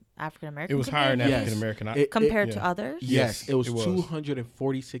in African American? It was higher in African American compared to others. Yes, it was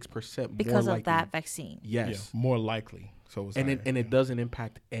 246% because more of that vaccine. Yes, more likely. So it was it doesn't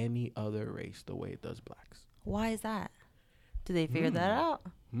impact any other race the way it does blacks. Why is that? Do they figure that out?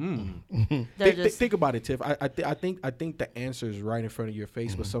 Think about it, Tiff. I think the answer is right in front of your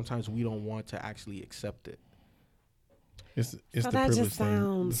face, but sometimes we don't want to actually accept it. It's So the that privilege just thing. The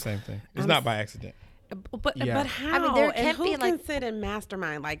sounds- same thing. It's I'm not s- by accident. But Yeah. but how? I mean, there and can't who be, can like- sit in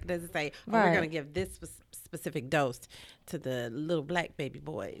mastermind? Like, does it say, oh, Right. we're going to give this specific dose to the little black baby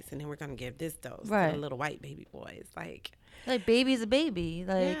boys, and then we're going to give this dose to Right. the little white baby boys? Like, baby's a baby.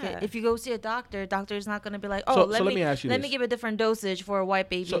 Like Yeah. if you go see a doctor's not gonna be like, So- oh, let let me ask you let this. me give a different dosage for a white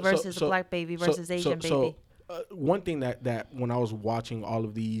baby versus a black baby versus Asian baby. One thing that when I was watching all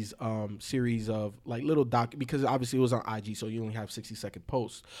of these series of like little because obviously it was on IG, so you only have 60-second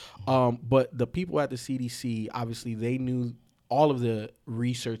posts. But the people at the CDC, obviously they knew all of the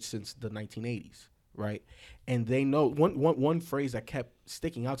research since the 1980s, right? And they know one phrase that kept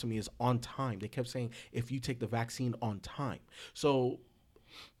sticking out to me is on time. They kept saying, if you take the vaccine on time. So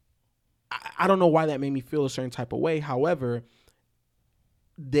I don't know why that made me feel a certain type of way. However,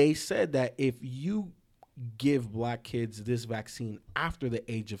 they said that if you give black kids this vaccine after the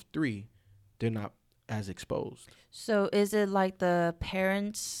age of 3, they're not as exposed. So is it like the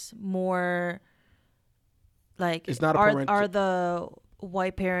parents more like It's not a are the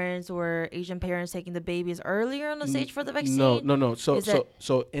white parents or Asian parents taking the babies earlier on the stage for the vaccine? No. Is that-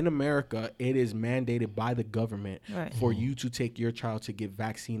 So in America, it is mandated by the government Right. for you to take your child to get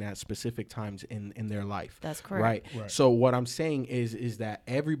vaccine at specific times in their life. That's correct. Right. So what I'm saying is that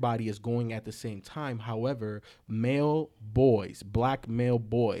everybody is going at the same time. However, black male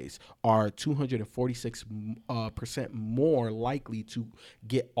boys are 246% more likely to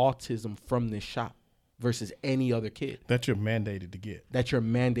get autism from this shot versus any other kid That you're mandated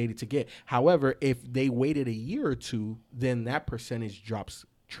to get. However, if they waited a year or two, then that percentage drops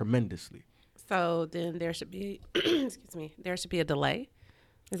tremendously. so then there should be, excuse me, there should be a delay.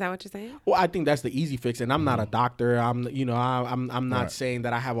 Is that what you're saying? Well, I think that's the easy fix, and I'm not a doctor. I'm not Right. saying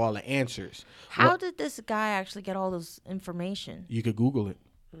that I have all the answers. How did this guy actually get all this information? You could Google it.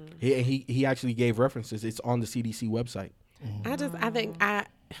 He actually gave references. It's on the CDC website. I think I'm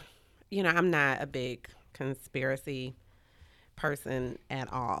not a big conspiracy person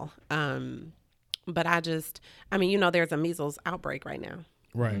at all. But there's a measles outbreak right now.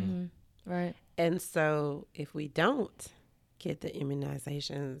 Right. Right. And so if we don't get the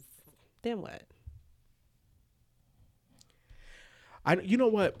immunizations, then what? You know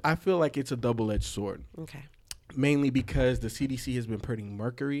what? I feel like it's a double-edged sword. Okay. Mainly because the CDC has been putting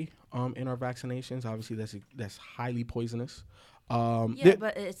mercury in our vaccinations. Obviously, that's highly poisonous.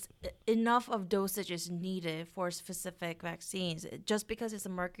 But it's enough of dosage is needed for specific vaccines. Just because it's a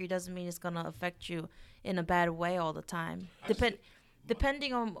mercury doesn't mean it's going to affect you in a bad way all the time.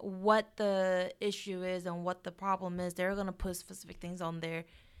 Depending on what the issue is and what the problem is, they're going to put specific things on there.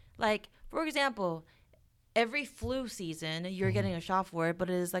 Like, for example, every flu season, you're getting a shot for it, but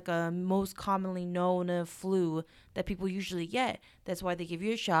it is like a most commonly known flu that people usually get. That's why they give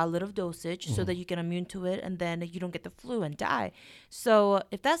you a shot, a little dosage, so that you get immune to it, and then you don't get the flu and die. So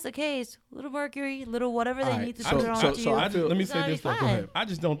if that's the case, little mercury, little whatever they need to put it on to you. Let me it's say gonna this be though. fine. I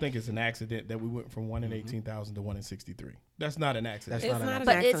just don't think it's an accident that we went from 1 in 18,000 to 1 in 63. That's not an accident. It's not an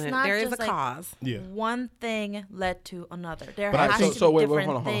But it's accident. not There is just a like- cause. Yeah. One thing led to another. There But has to be So wait, different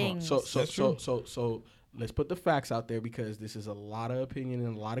hold on. things. That's true. So let's put the facts out there because this is a lot of opinion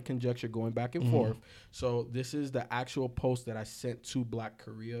and a lot of conjecture going back and forth. So this is the actual post that I sent to Black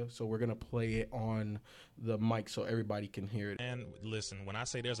Korea. So we're gonna play it on the mic so everybody can hear it. And listen, when I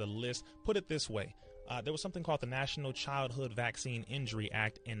say there's a list, put it this way. There was something called the National Childhood Vaccine Injury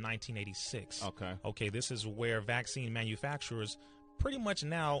Act in 1986. Okay, this is where vaccine manufacturers pretty much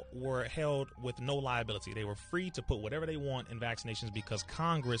now were held with no liability. They were free to put whatever they want in vaccinations because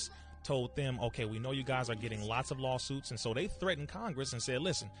Congress told them, okay, we know you guys are getting lots of lawsuits, and so they threatened Congress and said,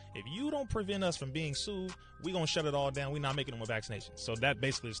 listen, if you don't prevent us from being sued, we're going to shut it all down. We're not making no more vaccinations. So that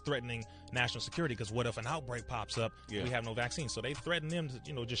basically is threatening national security because what if an outbreak pops up, we have no vaccine? So they threatened them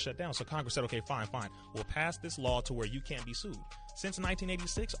to, just shut down. So Congress said, okay, fine. We'll pass this law to where you can't be sued. Since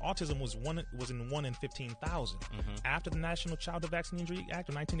 1986, autism was in 1 in 15,000. After the National Childhood Vaccine Injury Act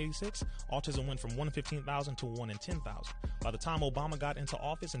of 1986, autism went from 1 in 15,000 to 1 in 10,000. By the time Obama got into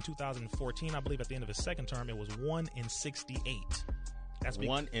office in 2014, I believe at the end of his second term, it was 1 in 68. That's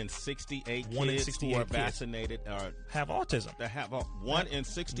 1 in 68 1 in kids 68 who are kids vaccinated or have autism. that have 1 in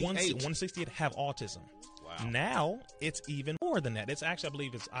 68. 1 in 68 have autism. Wow. Now it's even more than that. It's actually, I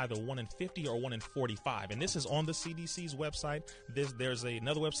believe it's either 1 in 50 or 1 in 45. And this is on the CDC's website. There's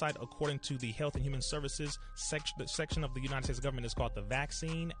another website, according to the Health and Human Services section of the United States government, is called the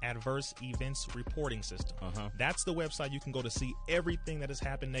Vaccine Adverse Events Reporting System. That's the website you can go to see everything that has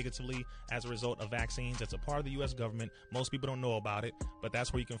happened negatively as a result of vaccines. It's a part of the U.S. government. Most people don't know about it, but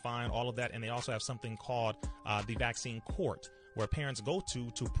that's where you can find all of that. And they also have something called the Vaccine Court, where parents go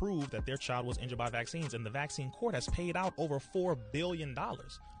to prove that their child was injured by vaccines. And the vaccine court has paid out over $4 billion,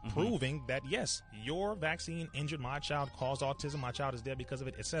 proving that, yes, your vaccine injured my child, caused autism, my child is dead because of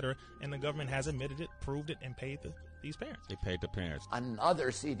it, etc. And the government has admitted it, proved it, and paid these parents. They paid the parents.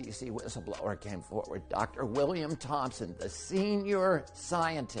 Another CDC whistleblower came forward, Dr. William Thompson, the senior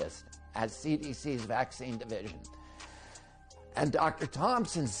scientist at CDC's vaccine division. And Dr.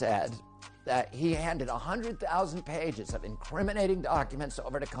 Thompson said that he handed 100,000 pages of incriminating documents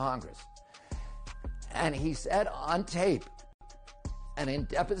over to Congress. And he said on tape and in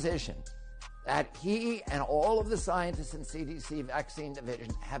deposition that he and all of the scientists in CDC vaccine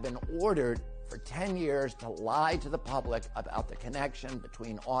division have been ordered for 10 years to lie to the public about the connection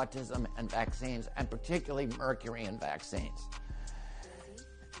between autism and vaccines, and particularly mercury in vaccines.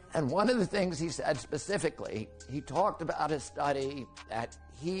 And one of the things he said specifically, he talked about a study that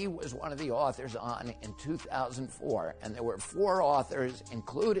he was one of the authors on in 2004, and there were 4 authors,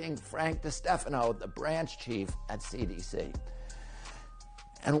 including Frank DiStefano, the branch chief at CDC.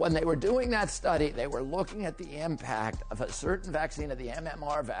 And when they were doing that study, they were looking at the impact of a certain vaccine, of the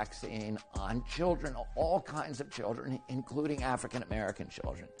MMR vaccine, on children, all kinds of children, including African-American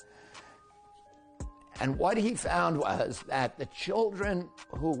children. And what he found was that the children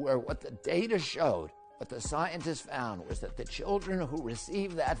who were, what the data showed, what the scientists found was that the children who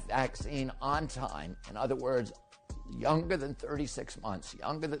received that vaccine on time, in other words, younger than 36 months,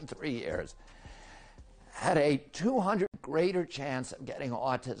 younger than 3 years, had a 200 greater chance of getting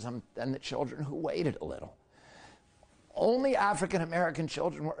autism than the children who waited a little. Only African-American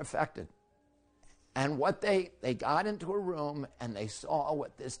children were affected. And what they got into a room and they saw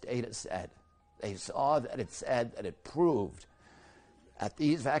what this data said. They saw that it said that it proved that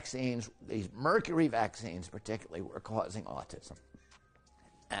these vaccines, these mercury vaccines particularly, were causing autism.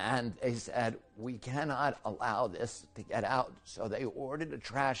 And they said, we cannot allow this to get out. So they ordered a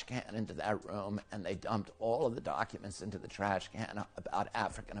trash can into that room, and they dumped all of the documents into the trash can about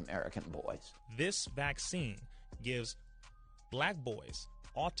African-American boys. This vaccine gives black boys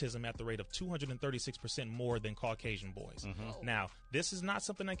autism at the rate of 236% more than Caucasian boys. Now, this is not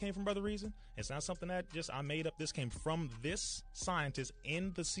something that came from Brother Reason. It's not something that just I made up. This came from this scientist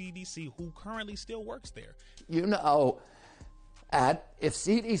in the CDC who currently still works there. You know, if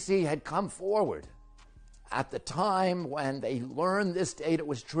CDC had come forward at the time when they learned this data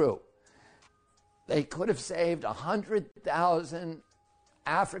was true, they could have saved 100,000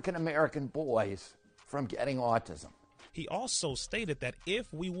 African-American boys from getting autism. He also stated that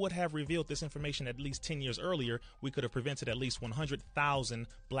if we would have revealed this information at least 10 years earlier, we could have prevented at least 100,000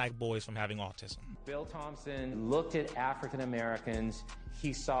 black boys from having autism. Bill Thompson looked at African Americans.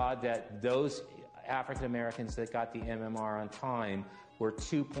 He saw that those African Americans that got the MMR on time were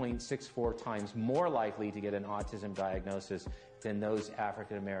 2.64 times more likely to get an autism diagnosis than those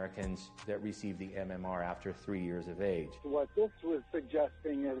African Americans that received the MMR after 3 years of age. What this was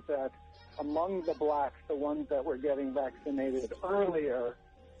suggesting is that among the blacks, the ones that were getting vaccinated earlier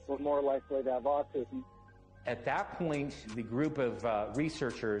were more likely to have autism. At that point, the group of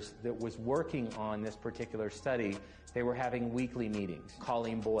researchers that was working on this particular study, they were having weekly meetings.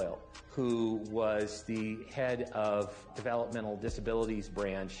 Colleen Boyle, who was the head of developmental disabilities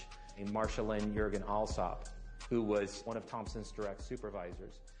branch, and Marsha Lynn Jurgen Alsop, who was one of Thompson's direct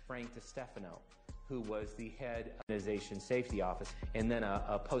supervisors, Frank DiStefano, who was the head of the organization safety office, and then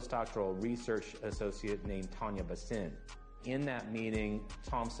a postdoctoral research associate named Tanya Bassin. In that meeting,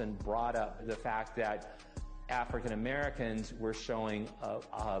 Thompson brought up the fact that African Americans were showing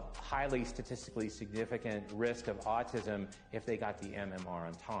a highly statistically significant risk of autism if they got the MMR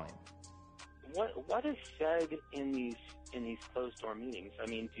on time. What is said in these closed door meetings? I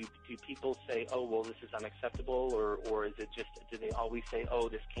mean, do people say, "Oh, well, this is unacceptable," or is it just, do they always say, "Oh,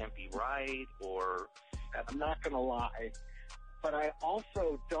 this can't be right"? Or I'm not going to lie, but I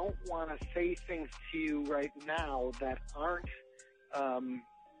also don't want to say things to you right now that aren't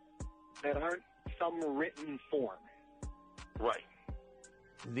some written form. Right.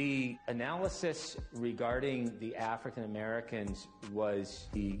 The analysis regarding the African Americans was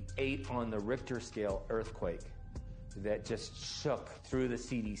the 8 on the Richter scale earthquake that just shook through the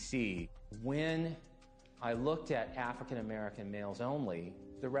CDC. When I looked at African American males only,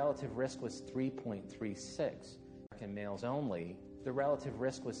 the relative risk was 3.36. African males only, the relative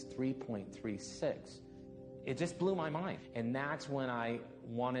risk was 3.36. It just blew my mind. And that's when I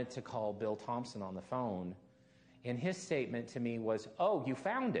wanted to call Bill Thompson on the phone. And his statement to me was, "Oh, you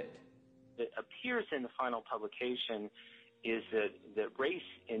found it." It appears in the final publication is that race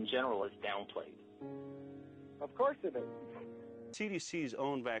in general is downplayed. Of course it is. CDC's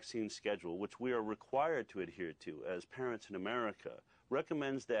own vaccine schedule, which we are required to adhere to as parents in America,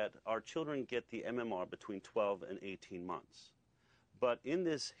 recommends that our children get the MMR between 12 and 18 months. But in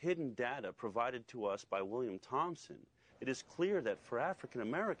this hidden data provided to us by William Thompson, it is clear that for African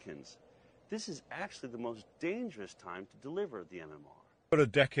Americans, this is actually the most dangerous time to deliver the MMR. About a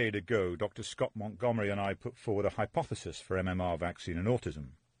decade ago, Dr. Scott Montgomery and I put forward a hypothesis for MMR vaccine and autism.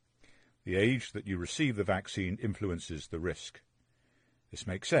 The age that you receive the vaccine influences the risk. This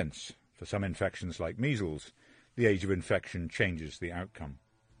makes sense. For some infections like measles, the age of infection changes the outcome.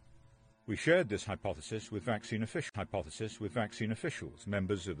 We shared this hypothesis with vaccine officials,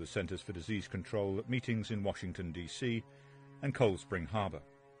 members of the Centers for Disease Control at meetings in Washington, D.C. and Cold Spring Harbor.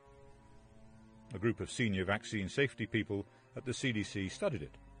 A group of senior vaccine safety people at the CDC studied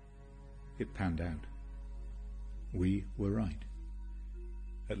it. It panned out. We were right.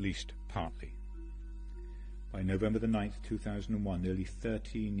 At least partly. By November the 9th, 2001, nearly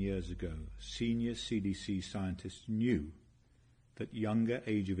 13 years ago, senior CDC scientists knew that younger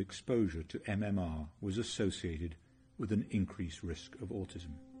age of exposure to MMR was associated with an increased risk of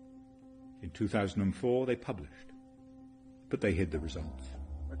autism. In 2004, they published, but they hid the results.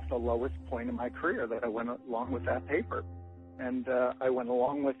 It's the lowest point in my career that I went along with that paper. And I went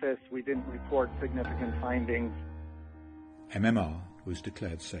along with this. We didn't report significant findings. MMR was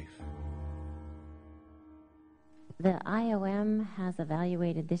declared safe. The IOM has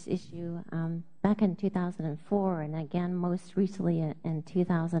evaluated this issue back in 2004 and again most recently in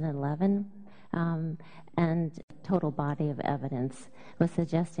 2011. And total body of evidence was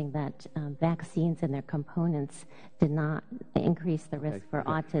suggesting that vaccines and their components did not increase the risk for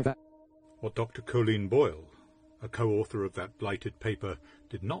autism. What Dr. Colleen Boyle, a co-author of that blighted paper,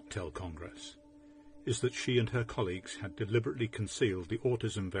 did not tell Congress is that she and her colleagues had deliberately concealed the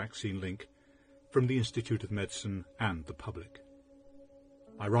autism vaccine link from the Institute of Medicine and the public.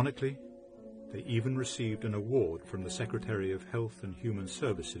 Ironically, they even received an award from the Secretary of Health and Human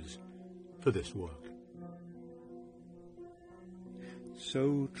Services for this work.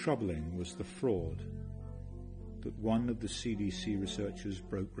 So troubling was the fraud that one of the CDC researchers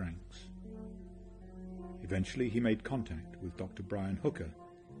broke ranks. Eventually he made contact with Dr. Brian Hooker,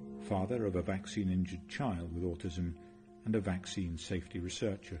 father of a vaccine-injured child with autism and a vaccine safety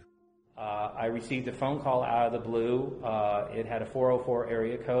researcher. I received a phone call out of the blue. It had a 404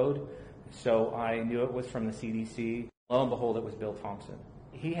 area code, so I knew it was from the CDC. Lo and behold, it was Bill Thompson.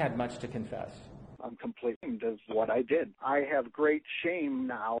 He had much to confess. I'm completely of what I did. I have great shame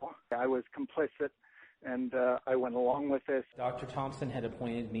now. I was complicit, and I went along with this. Dr. Thompson had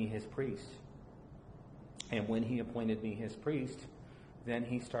appointed me his priest. And when he appointed me his priest, then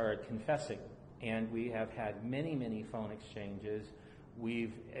he started confessing. And we have had many, many phone exchanges.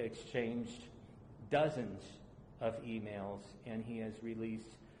 We've exchanged dozens of emails, and he has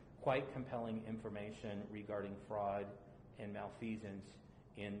released quite compelling information regarding fraud and malfeasance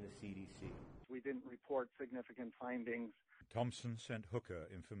in the CDC. We didn't report significant findings. Thompson sent Hooker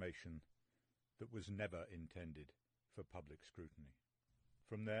information that was never intended for public scrutiny.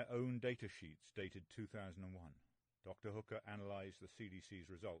 From their own data sheets dated 2001, Dr. Hooker analyzed the CDC's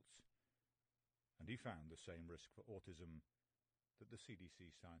results, and he found the same risk for autism that the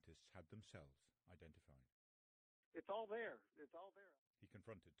CDC scientists had themselves identified. It's all there. It's all there. He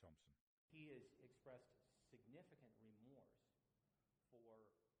confronted Thompson. He has expressed significant remorse for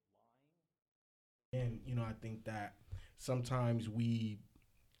lying. And, I think that sometimes we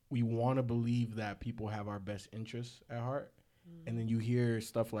want to believe that people have our best interests at heart. Mm-hmm. And then you hear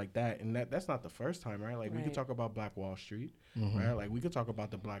stuff like that. And that's not the first time, right? Like, we could talk about Black Wall Street, right? Like, we could talk about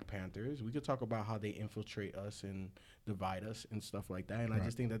the Black Panthers. We could talk about how they infiltrate us and divide us and stuff like that. And I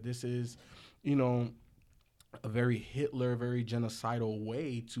just think that this is, a very Hitler, very genocidal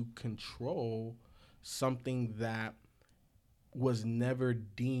way to control something that was never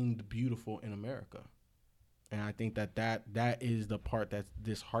deemed beautiful in America. And I think that is the part that's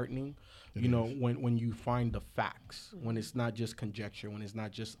disheartening, when you find the facts, when it's not just conjecture, when it's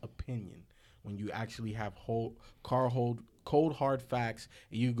not just opinion, when you actually have cold hard facts,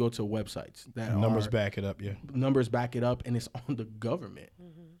 and you go to websites that numbers back it up, numbers back it up, and it's on the government,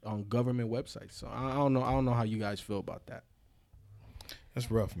 on government websites. So I don't know how you guys feel about that.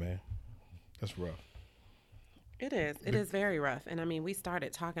 That's rough, man. That's rough. It is. It is very rough. And I mean, we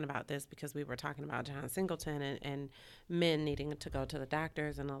started talking about this because we were talking about John Singleton and men needing to go to the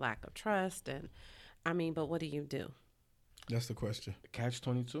doctors and a lack of trust. And I mean, but what do you do? That's the question.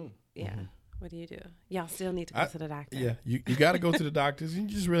 Catch-22. Yeah. Mm-hmm. What do you do? Y'all still need to go to the doctor. Yeah. You got to go to the doctors, and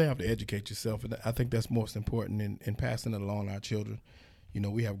you just really have to educate yourself. And I think that's most important in passing it along our children.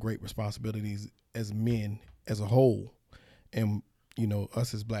 We have great responsibilities as men as a whole. And, you know,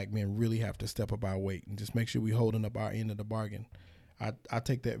 us as black men really have to step up our weight and just make sure we holding up our end of the bargain. I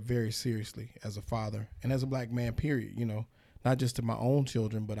take that very seriously as a father and as a black man, period, you know, not just to my own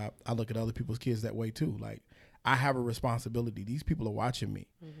children, but I look at other people's kids that way too. Like, I have a responsibility. These people are watching me.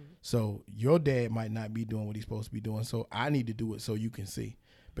 So your dad might not be doing what he's supposed to be doing, so I need to do it so you can see.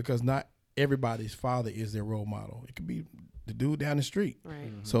 Because not everybody's father is their role model. It could be the dude down the street.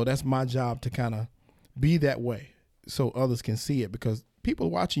 Right. So that's my job to kind of be that way so others can see it, because people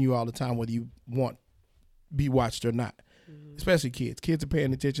are watching you all the time, whether you want be watched or not. Especially kids. Kids are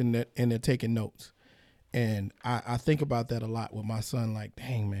paying attention and they're taking notes. And I think about that a lot with my son. Like,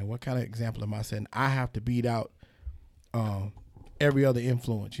 dang, man, what kind of example am I setting? I have to beat out every other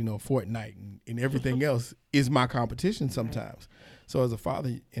influence, you know, Fortnite and everything else is my competition sometimes. So as a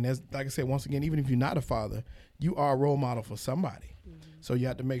father, and as like I said, once again, even if you're not a father, you are a role model for somebody. So you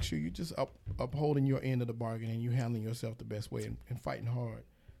have to make sure you just upholding your end of the bargain and you handling yourself the best way and fighting hard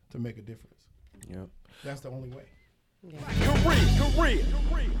to make a difference. Yep. That's the only way.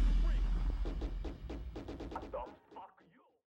 Career.